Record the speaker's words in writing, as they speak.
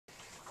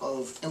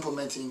of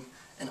implementing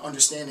and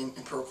understanding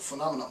empirical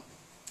phenomena.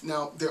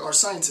 Now, there are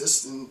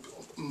scientists, and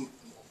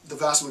the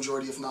vast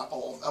majority, if not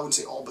all, I wouldn't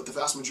say all, but the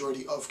vast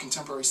majority of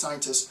contemporary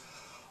scientists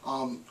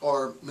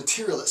are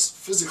materialist,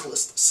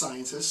 physicalist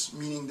scientists,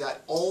 meaning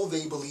that all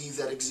they believe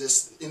that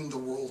exists in the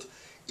world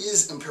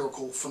is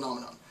empirical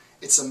phenomenon.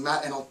 It's and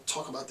I'll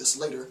talk about this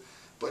later,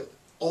 but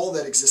all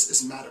that exists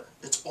is matter.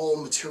 It's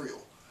all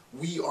material.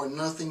 We are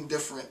nothing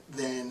different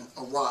than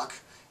a rock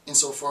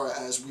insofar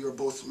as we are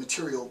both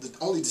material. The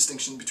only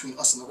distinction between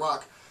us and the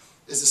rock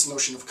is this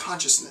notion of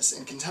consciousness,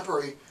 and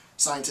contemporary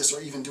scientists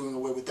are even doing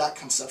away with that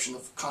conception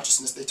of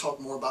consciousness. They talk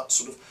more about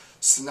sort of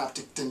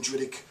synaptic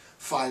dendritic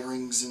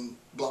firings and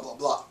blah blah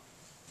blah,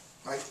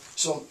 right?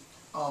 So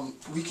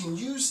we can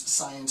use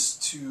science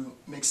to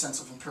make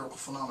sense of empirical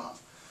phenomena.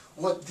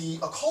 What the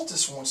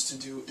occultist wants to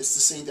do is to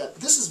say that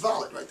this is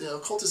valid, right? The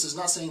occultist is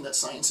not saying that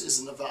science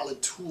isn't a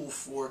valid tool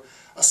for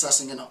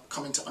assessing and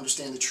coming to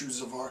understand the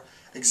truths of our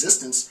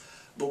existence,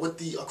 but what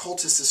the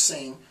occultist is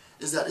saying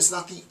is that it's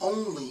not the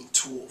only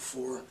tool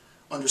for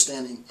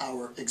understanding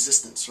our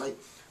existence, right?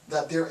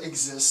 That there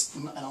exists,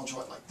 and I'll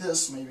draw it like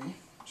this maybe,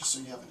 just so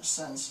you have a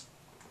sense,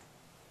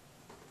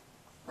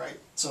 right?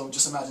 So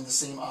just imagine the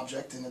same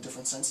object in a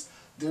different sense.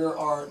 There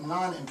are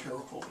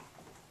non-empirical,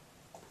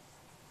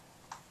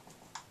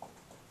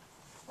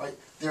 right?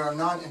 There are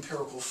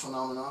non-empirical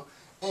phenomena,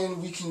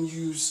 and we can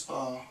use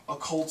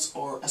occult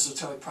or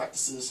esoteric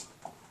practices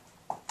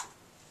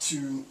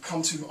to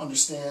come to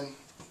understand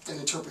and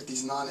interpret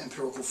these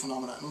non-empirical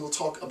phenomena. And we'll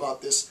talk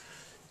about this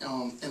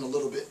in a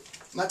little bit.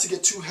 Not to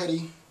get too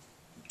heady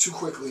too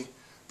quickly,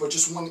 but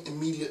just one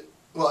immediate,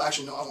 well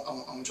actually no, I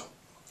won't jump.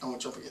 I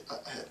won't jump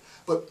ahead.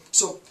 But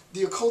so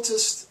the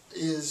occultist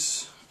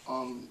is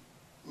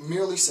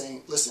merely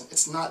saying, listen,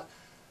 it's not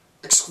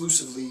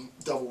exclusively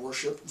devil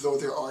worship, though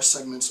there are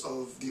segments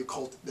of the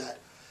occult that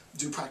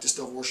do practice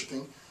devil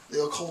worshiping.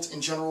 The occult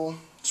in general,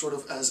 sort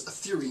of as a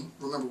theory,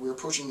 remember we're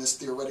approaching this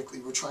theoretically,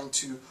 we're trying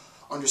to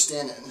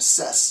understand and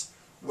assess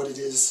what it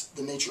is,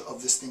 the nature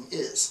of this thing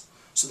is,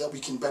 so that we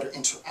can better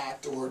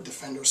interact or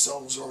defend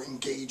ourselves or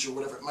engage or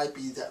whatever it might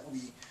be that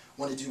we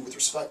want to do with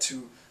respect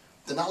to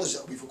the knowledge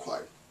that we've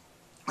acquired.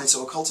 And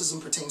so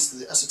occultism pertains to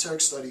the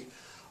esoteric study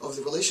of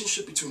the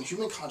relationship between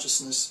human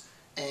consciousness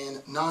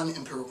and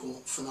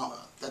non-empirical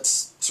phenomena.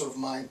 That's sort of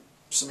my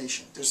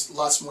summation. There's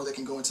lots more that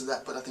can go into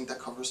that, but I think that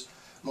covers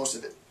most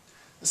of it.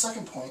 The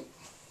second point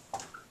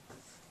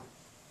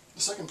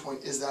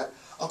is that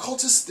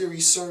occultist theory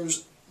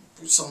serves,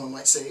 someone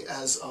might say,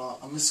 as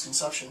a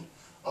misconception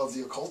of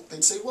the occult.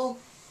 They'd say, well,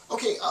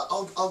 okay,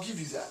 I'll give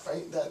you that,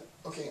 right? That,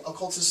 okay,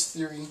 occultist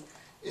theory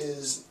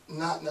is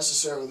not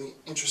necessarily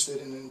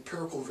interested in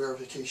empirical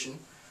verification.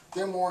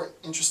 They're more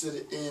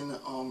interested in,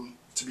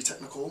 to be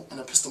technical, an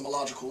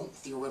epistemological,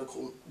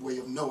 theoretical way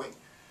of knowing.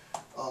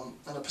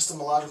 An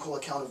epistemological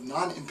account of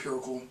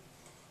non-empirical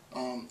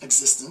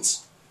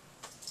existence.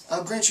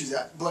 I'll grant you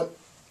that, but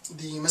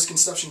the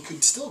misconception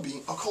could still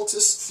be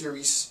occultist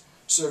theories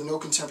serve no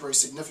contemporary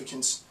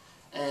significance,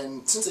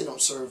 and since they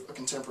don't serve a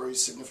contemporary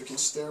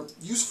significance, they're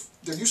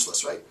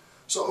useless, right?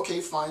 So okay,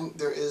 fine,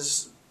 there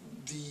is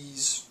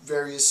these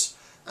various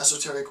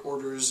esoteric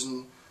orders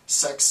and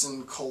sects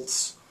and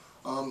cults,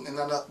 and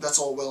that's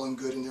all well and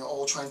good, and they're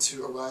all trying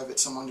to arrive at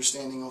some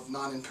understanding of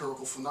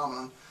non-empirical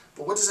phenomenon.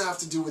 But what does it have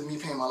to do with me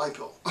paying my light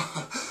bill?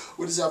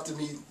 What does it have to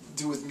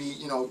do with me,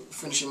 you know,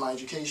 finishing my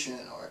education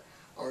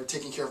or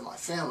taking care of my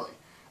family?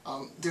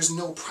 There's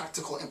no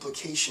practical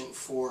implication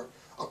for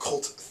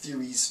occult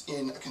theories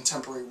in a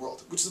contemporary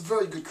world, which is a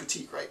very good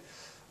critique, right?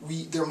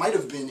 There might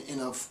have been, in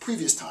a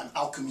previous time,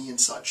 alchemy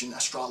and such, and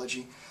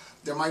astrology,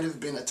 there might have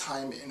been a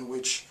time in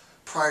which,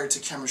 prior to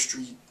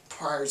chemistry,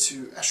 prior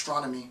to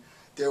astronomy,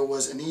 there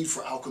was a need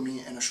for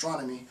alchemy and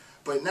astronomy.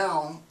 But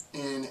now,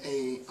 in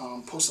a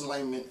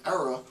post-Enlightenment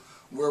era,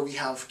 where we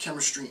have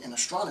chemistry and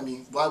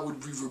astronomy, why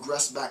would we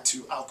regress back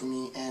to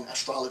alchemy and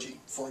astrology,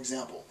 for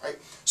example, right?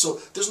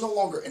 So there's no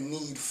longer a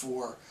need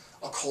for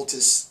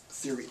occultist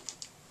theory.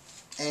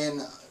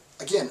 And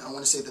again, I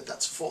want to say that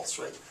that's false,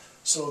 right?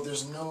 So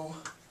there's no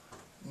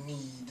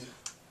need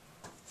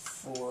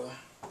for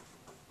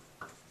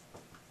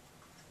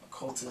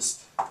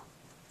occultist.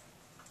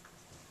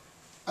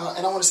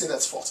 And I want to say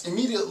that's false.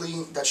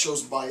 Immediately, that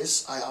shows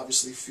bias. I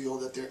obviously feel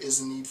that there is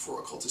a need for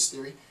occultist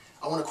theory.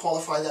 I want to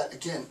qualify that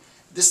again.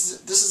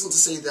 This isn't to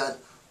say that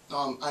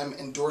I'm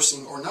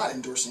endorsing or not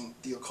endorsing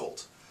the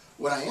occult.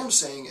 What I am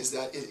saying is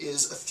that it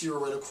is a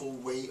theoretical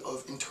way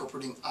of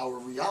interpreting our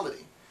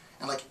reality.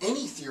 And like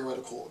any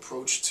theoretical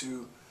approach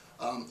to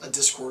a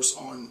discourse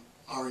on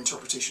our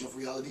interpretation of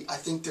reality, I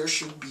think there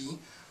should be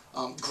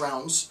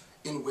grounds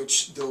in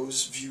which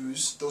those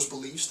views, those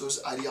beliefs,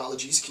 those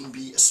ideologies can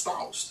be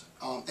espoused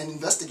and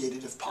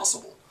investigated if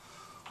possible.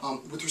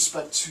 With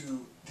respect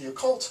to the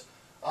occult,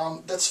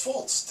 that's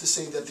false to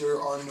say that there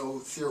are no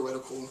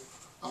theoretical,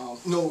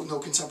 no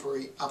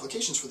contemporary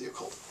applications for the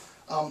occult.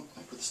 Let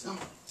me put this down.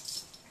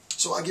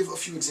 So I give a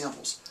few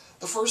examples.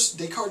 The first,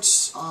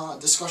 Descartes'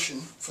 discussion,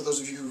 for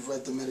those of you who've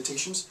read the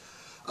Meditations,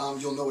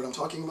 you'll know what I'm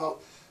talking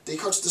about.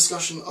 Descartes'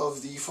 discussion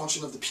of the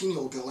function of the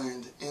pineal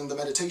gland in the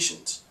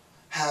Meditations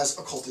has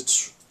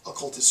occultist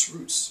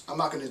roots. I'm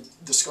not going to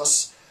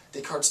discuss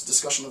Descartes'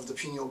 discussion of the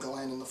pineal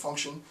gland and the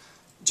function.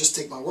 Just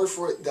take my word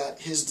for it that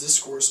his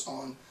discourse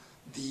on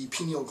the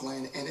pineal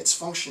gland and its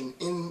function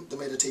in the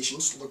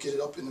Meditations, look it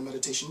up in the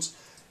Meditations,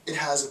 it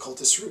has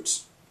occultist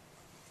roots.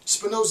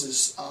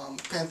 Spinoza's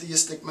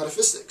pantheistic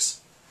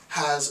metaphysics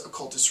has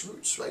occultist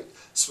roots, right?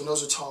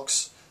 Spinoza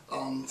talks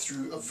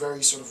through a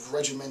very sort of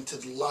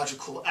regimented,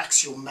 logical,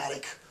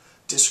 axiomatic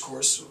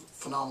discourse,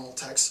 phenomenal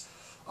text,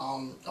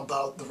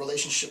 about the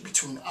relationship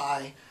between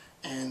I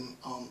and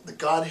the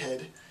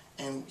Godhead,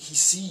 and he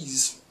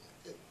sees,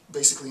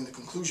 basically in the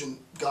conclusion,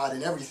 God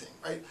in everything,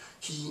 right?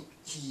 He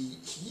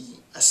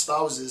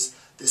espouses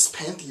this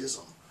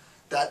pantheism,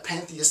 that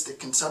pantheistic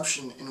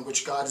conception in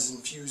which God is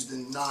infused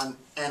in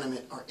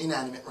non-animate, or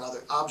inanimate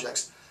rather,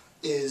 objects,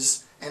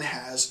 is and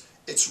has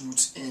its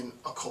roots in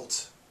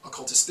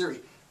occultist theory.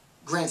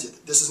 Granted,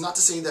 this is not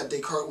to say that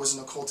Descartes was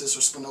an occultist,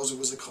 or Spinoza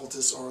was an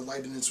occultist, or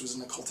Leibniz was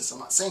an occultist. I'm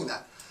not saying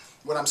that.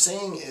 What I'm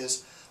saying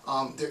is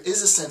there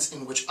is a sense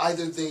in which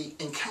either they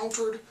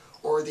encountered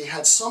or they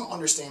had some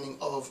understanding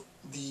of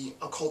the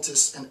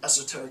occultist and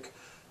esoteric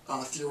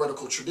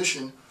theoretical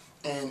tradition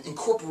and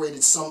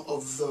incorporated some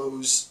of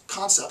those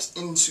concepts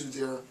into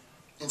their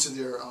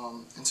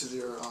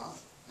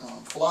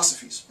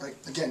philosophies. Right?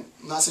 Again,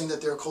 I'm not saying that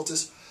they're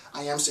occultists.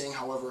 I am saying,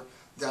 however,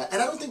 that,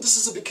 and I don't think this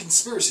is a big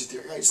conspiracy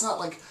theory, right? It's not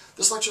like,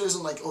 this lecture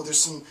isn't like, oh, there's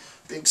some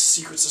big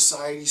secret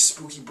society,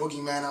 spooky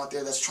boogeyman out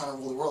there that's trying to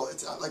rule the world.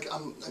 It's like,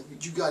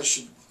 you guys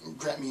should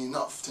grant me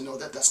enough to know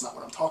that that's not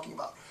what I'm talking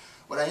about.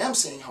 What I am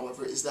saying,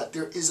 however, is that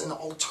there is an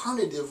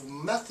alternative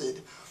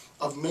method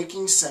of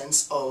making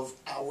sense of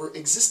our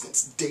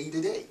existence day to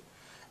day.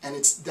 And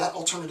it's that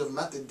alternative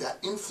method that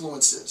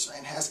influences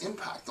and has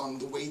impact on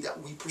the way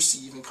that we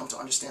perceive and come to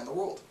understand the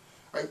world,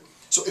 right?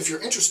 So if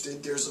you're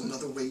interested, there's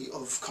another way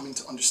of coming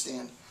to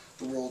understand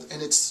the world,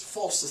 and it's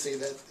false to say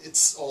that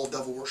it's all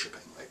devil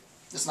worshipping, right?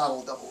 It's not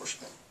all devil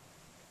worshipping.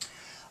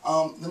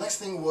 The next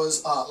thing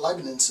was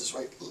Leibniz's,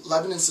 right?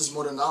 Leibniz's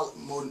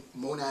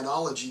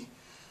monadology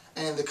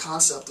and the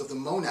concept of the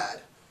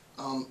monad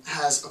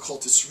has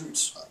occultist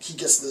roots. He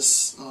gets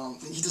this,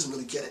 he doesn't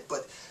really get it,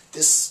 but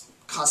this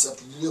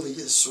concept really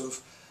is sort of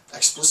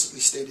explicitly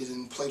stated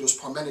in Plato's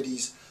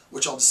Parmenides,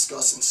 which I'll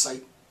discuss and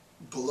cite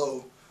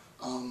below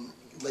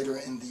later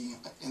in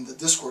the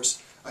discourse.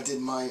 I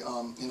did my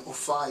in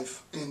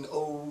 05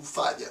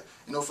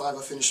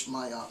 I finished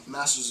my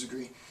master's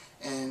degree,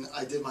 and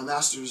I did my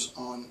master's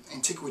on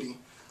antiquity.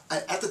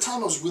 At the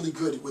time I was really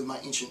good with my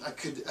ancient. I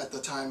could at the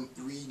time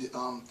read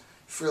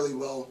fairly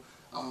well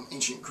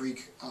ancient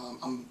Greek.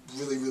 I'm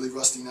really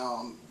rusty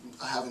now.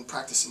 I haven't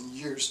practiced in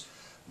years,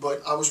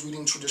 but I was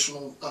reading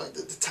traditional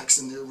the text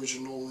in the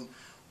original,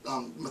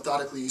 and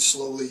methodically,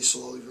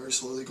 very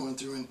slowly going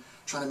through and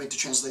trying to make the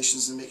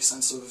translations and make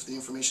sense of the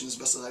information as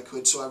best as I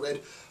could. So I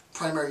read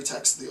primary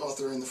text, the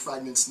author and the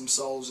fragments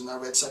themselves, and I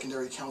read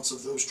secondary accounts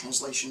of those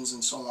translations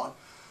and so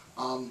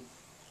on.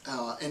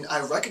 And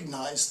I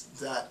recognized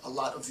that a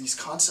lot of these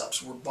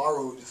concepts were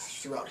borrowed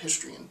throughout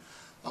history, and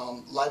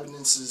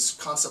Leibniz's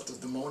concept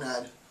of the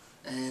monad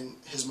and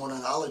his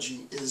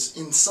monadology is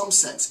in some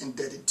sense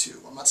indebted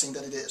to. I'm not saying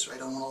that it is, right? I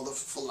don't want all the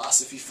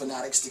philosophy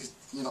fanatics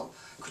to, you know,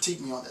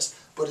 critique me on this,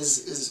 but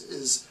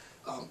is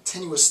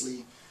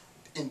tenuously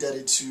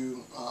indebted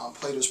to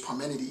Plato's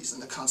Parmenides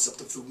and the concept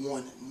of the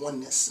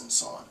oneness and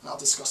so on. And I'll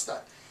discuss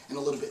that in a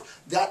little bit.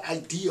 That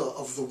idea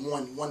of the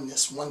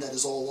oneness, one that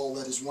is all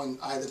that is one,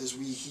 I that is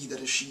we, he that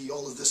is she,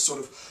 all of this sort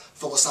of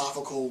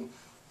philosophical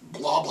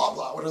blah blah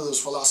blah, what are those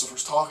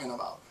philosophers talking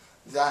about?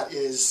 That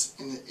is,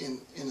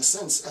 in a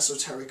sense,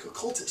 esoteric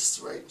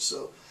occultists, right?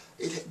 So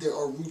there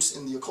are roots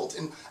in the occult.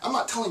 And I'm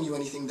not telling you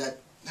anything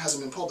that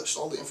hasn't been published.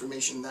 All the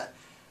information that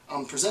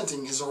I'm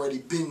presenting has already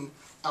been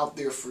out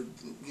there for,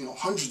 you know,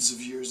 hundreds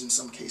of years in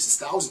some cases,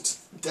 thousands,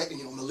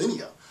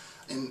 millennia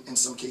in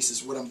some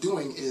cases. What I'm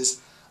doing is,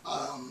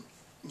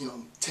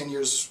 10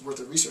 years worth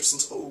of research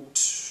since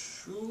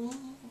 02.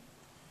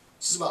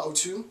 This is about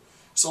 02.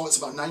 So it's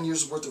about 9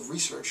 years worth of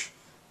research.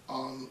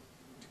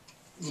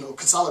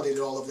 Consolidated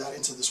all of that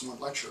into this one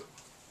lecture.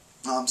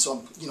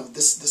 So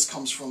this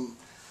comes from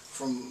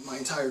my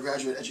entire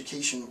graduate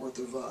education worth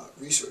of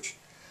research.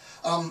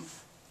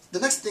 The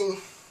next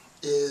thing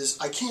is,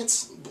 I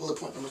can't, bullet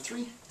point number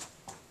 3,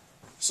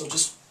 so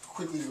just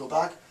quickly to go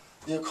back,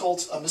 the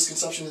occult, a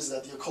misconception is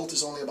that the occult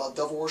is only about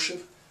devil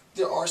worship.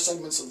 There are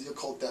segments of the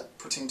occult that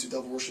pertain to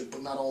devil worship,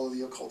 but not all of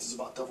the occult is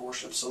about devil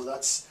worship, so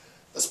that's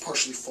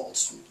partially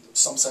false.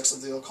 Some sects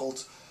of the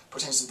occult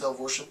pertains to devil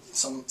worship,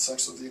 some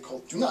sects of the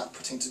occult do not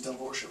pertain to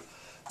devil worship.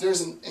 There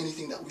isn't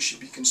anything that we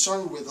should be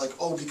concerned with, like,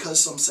 oh, because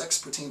some sects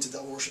pertain to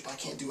devil worship, I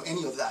can't do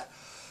any of that.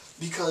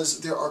 Because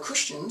there are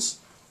Christians,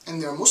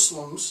 and there are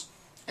Muslims,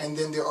 and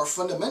then there are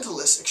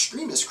fundamentalist,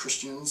 extremist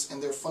Christians,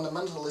 and there are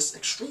fundamentalist,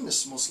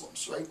 extremist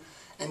Muslims, right?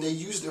 And they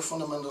use their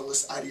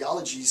fundamentalist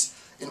ideologies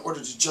in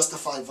order to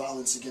justify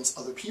violence against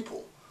other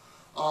people.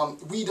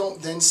 We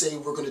don't then say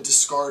we're going to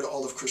discard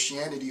all of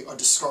Christianity or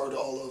discard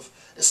all of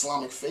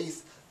Islamic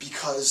faith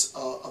because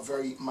a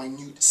very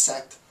minute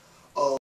sect